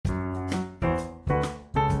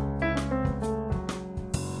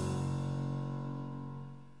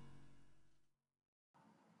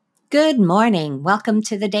Good morning. Welcome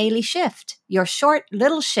to the Daily Shift, your short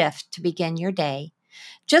little shift to begin your day.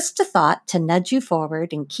 Just a thought to nudge you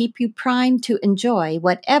forward and keep you primed to enjoy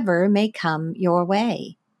whatever may come your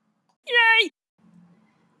way. Yay!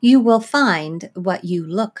 You will find what you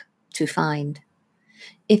look to find.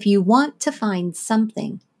 If you want to find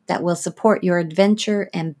something that will support your adventure,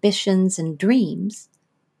 ambitions, and dreams,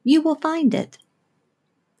 you will find it.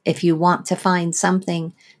 If you want to find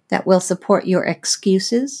something that will support your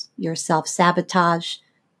excuses, your self-sabotage,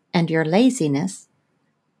 and your laziness,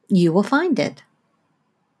 you will find it.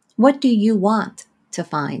 What do you want to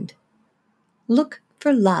find? Look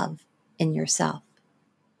for love in yourself.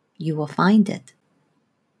 You will find it.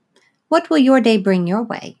 What will your day bring your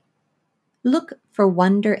way? Look for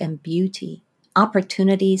wonder and beauty,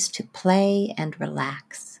 opportunities to play and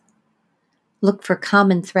relax. Look for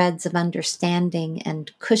common threads of understanding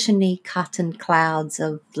and cushiony cotton clouds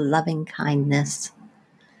of loving kindness.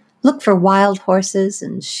 Look for wild horses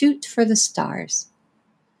and shoot for the stars.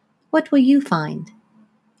 What will you find?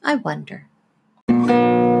 I wonder.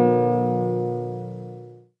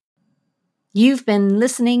 You've been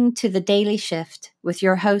listening to The Daily Shift with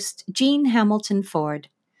your host, Jean Hamilton Ford.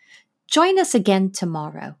 Join us again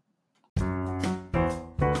tomorrow